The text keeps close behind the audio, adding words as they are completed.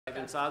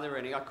applicants, are there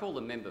any? I call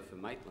the member for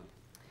Maitland.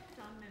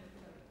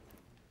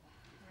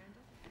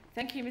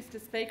 Thank you, Mr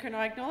Speaker, and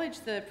I acknowledge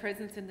the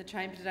presence in the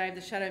chamber today of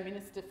the Shadow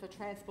Minister for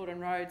Transport and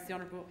Roads, the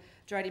Honourable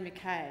Jodie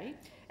McKay,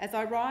 as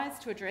I rise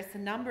to address a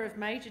number of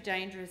major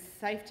dangerous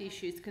safety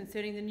issues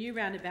concerning the new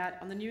roundabout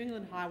on the New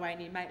England Highway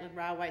near Maitland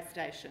Railway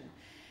Station.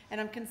 And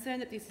I'm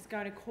concerned that this is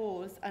going to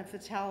cause a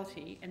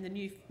fatality in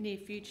the near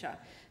future.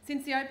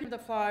 Since the opening of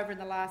the flyover in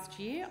the last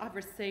year, I've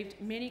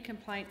received many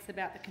complaints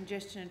about the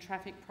congestion and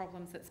traffic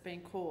problems that's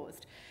been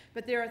caused,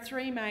 but there are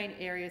three main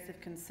areas of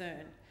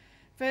concern.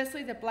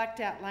 Firstly, the blacked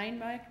out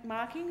lane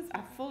markings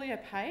are fully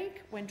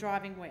opaque when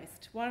driving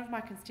west. One of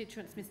my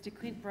constituents, Mr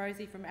Clint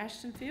Brosey from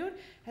Ashtonfield,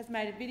 has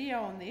made a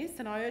video on this,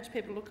 and I urge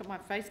people to look at my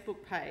Facebook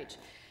page.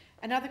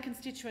 Another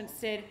constituent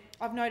said,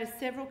 I've noticed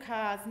several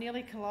cars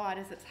nearly collide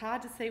as it's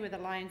hard to see where the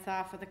lanes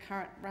are for the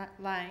current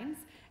lanes,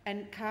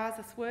 and cars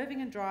are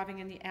swerving and driving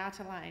in the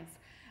outer lanes.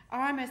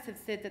 RMS have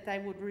said that they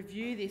would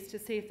review this to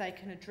see if they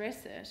can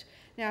address it.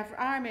 Now, if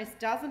RMS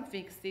doesn't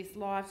fix this,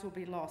 lives will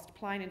be lost,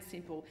 plain and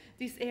simple.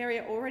 This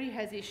area already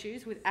has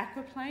issues with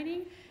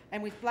aquaplaning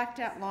and with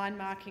blacked out line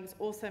markings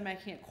also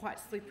making it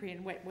quite slippery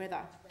in wet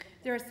weather.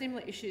 There are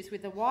similar issues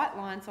with the white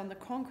lines on the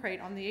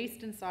concrete on the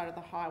eastern side of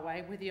the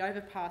highway where the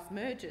overpass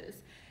merges,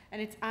 and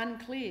it's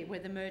unclear where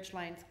the merge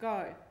lanes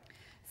go.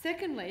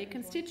 Secondly, a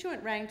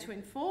constituent rang to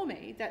inform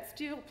me that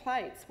steel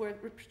plates were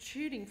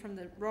protruding from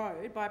the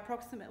road by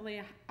approximately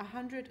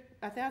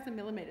 1,000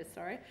 millimetres,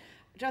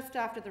 just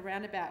after the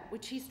roundabout,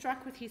 which he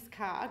struck with his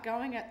car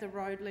going at the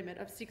road limit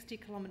of 60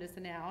 kilometres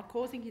an hour,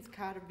 causing his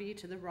car to veer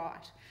to the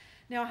right.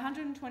 Now,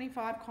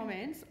 125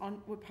 comments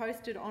were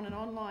posted on an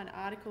online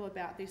article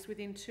about this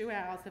within 2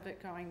 hours of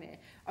it going there,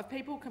 of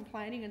people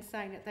complaining and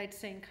saying that they'd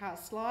seen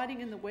cars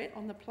sliding in the wet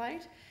on the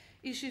plate,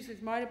 issues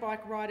with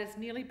motorbike riders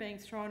nearly being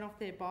thrown off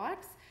their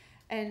bikes,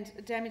 and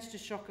damage to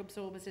shock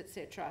absorbers,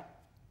 etc.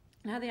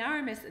 Now, the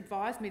RMS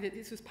advised me that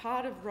this was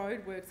part of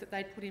roadworks that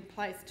they'd put in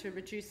place to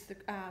reduce the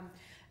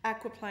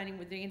aquaplaning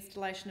with the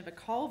installation of a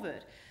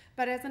culvert.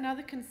 But as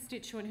another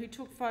constituent who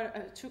took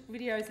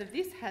videos of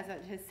this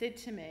hazard has said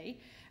to me,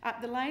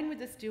 the lane with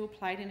the steel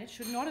plate in it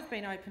should not have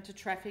been open to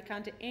traffic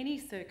under any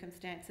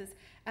circumstances,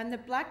 and the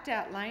blacked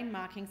out lane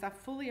markings are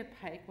fully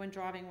opaque when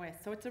driving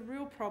west, so it's a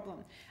real problem.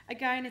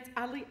 Again, it's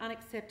utterly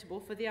unacceptable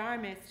for the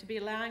RMS to be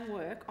allowing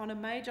work on a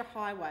major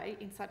highway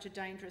in such a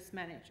dangerous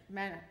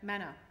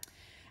manner.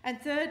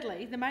 And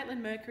thirdly, the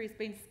Maitland Mercury has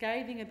been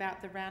scathing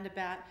about the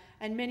roundabout,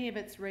 and many of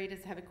its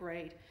readers have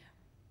agreed.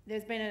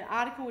 There's been an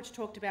article which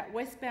talked about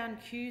westbound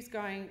queues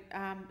going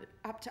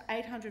up to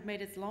 800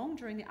 metres long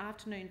during the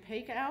afternoon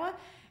peak hour,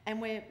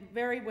 and we're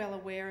very well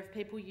aware of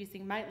people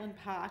using Maitland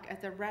Park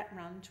as a rat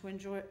run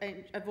to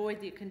avoid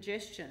the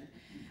congestion.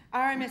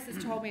 RMS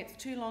has told me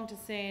it's too long to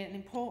see an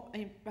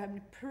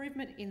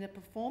improvement in the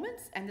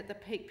performance and that the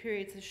peak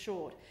periods are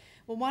short.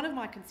 Well, one of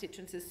my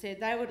constituents has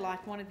said they would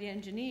like one of the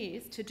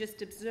engineers to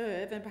just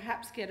observe and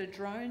perhaps get a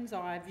drone's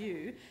eye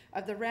view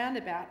of the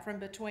roundabout from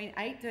between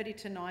 8:30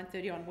 to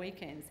 9:30 on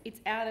weekends.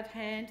 It's out of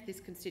hand, this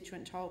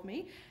constituent told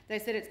me. They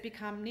said it's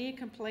become near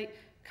complete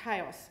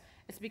chaos.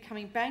 It's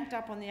becoming banked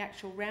up on the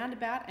actual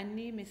roundabout, and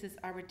near misses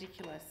are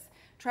ridiculous.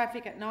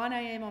 Traffic at 9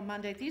 a.m. on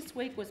Monday this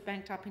week was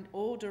banked up in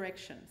all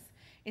directions.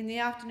 In the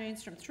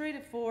afternoons from 3 to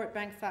 4, it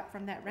banks up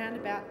from that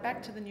roundabout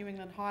back to the New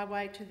England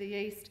Highway to the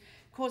east,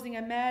 causing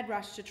a mad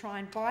rush to try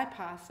and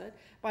bypass it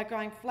by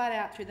going flat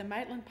out through the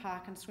Maitland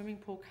Park and swimming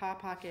pool car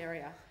park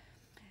area.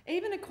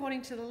 Even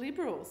according to the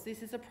Liberals,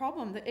 this is a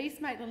problem. The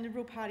East Maitland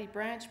Liberal Party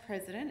branch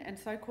president and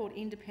so-called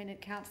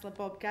independent councillor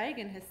Bob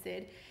Gagan has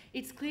said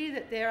it's clear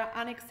that there are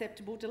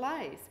unacceptable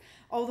delays.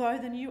 Although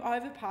the new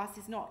overpass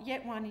is not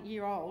yet 1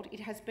 year old, it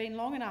has been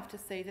long enough to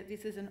see that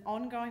this is an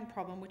ongoing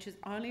problem which is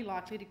only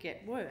likely to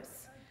get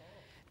worse.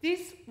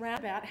 This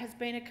roundabout has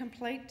been a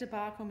complete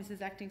debacle,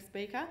 Mrs Acting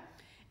Speaker.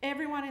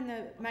 Everyone in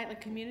the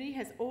Maitland community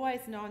has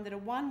always known that a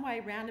one-way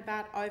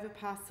roundabout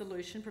overpass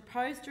solution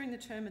proposed during the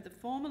term of the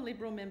former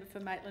Liberal member for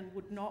Maitland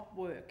would not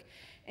work.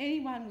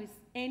 Anyone with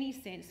any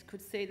sense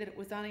could see that it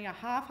was only a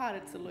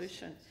half-hearted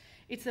solution.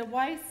 It's a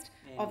waste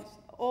of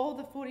all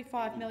the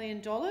 $45 million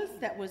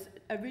that was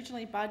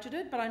originally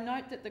budgeted, but I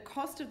note that the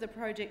cost of the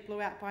project blew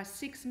out by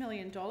 $6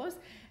 million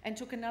and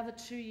took another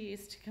 2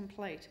 years to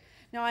complete.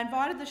 Now, I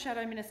invited the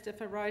Shadow Minister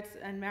for Roads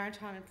and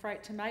Maritime and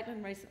Freight to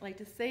Maitland recently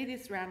to see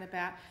this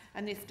roundabout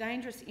and this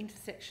dangerous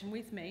intersection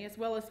with me, as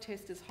well as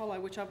Tester's Hollow,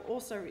 which I've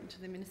also written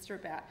to the Minister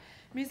about.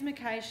 Ms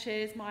McKay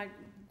shares my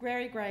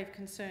very grave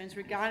concerns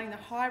regarding the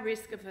high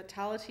risk of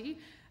fatality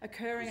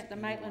occurring at the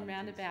Maitland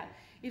roundabout.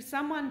 If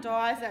someone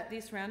dies at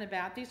this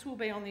roundabout, this will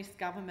be on this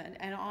government,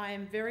 and I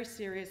am very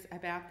serious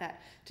about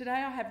that. Today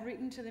I have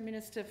written to the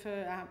Minister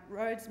for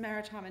Roads,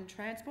 Maritime and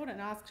Transport and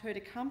asked her to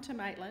come to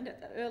Maitland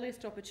at the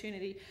earliest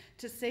opportunity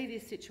to see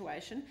this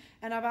situation,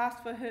 and I've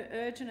asked for her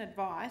urgent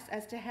advice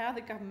as to how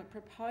the government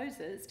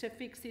proposes to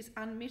fix this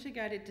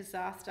unmitigated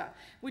disaster,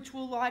 which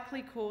will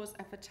likely cause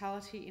a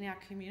fatality in our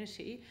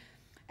community.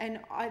 And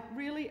I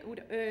really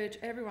would urge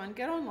everyone,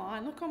 get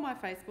online, look on my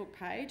Facebook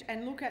page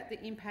and look at the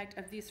impact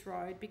of this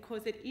road,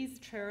 because it is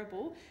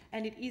terrible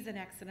and it is an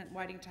accident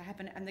waiting to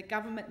happen, and the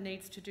government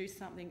needs to do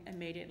something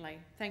immediately.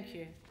 Thank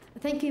you.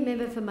 Thank you,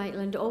 Member for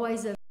Maitland.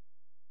 Always a